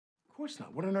course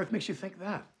not. What on earth makes you think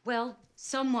that? Well,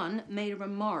 someone made a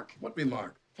remark. What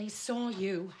remark? They saw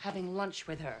you having lunch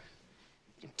with her,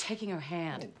 taking her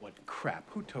hand. Oh, what crap.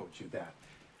 Who told you that?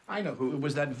 I know who. It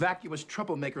was that vacuous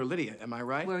troublemaker, Lydia. Am I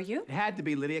right? Were you? It had to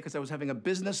be Lydia, because I was having a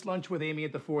business lunch with Amy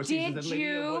at the Four Seasons, and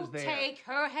Lydia was there. Did you take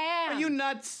her hand? Are you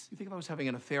nuts? You think if I was having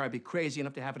an affair, I'd be crazy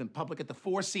enough to have it in public at the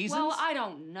Four Seasons? Well, I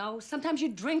don't know. Sometimes you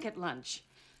drink at lunch.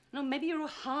 No, maybe you're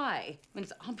high. I mean,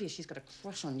 it's obvious she's got a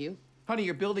crush on you. Honey,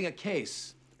 you're building a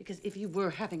case. Because if you were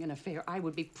having an affair, I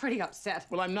would be pretty upset.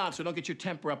 Well, I'm not, so don't get your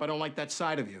temper up. I don't like that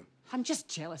side of you. I'm just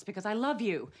jealous because I love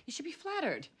you. You should be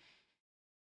flattered.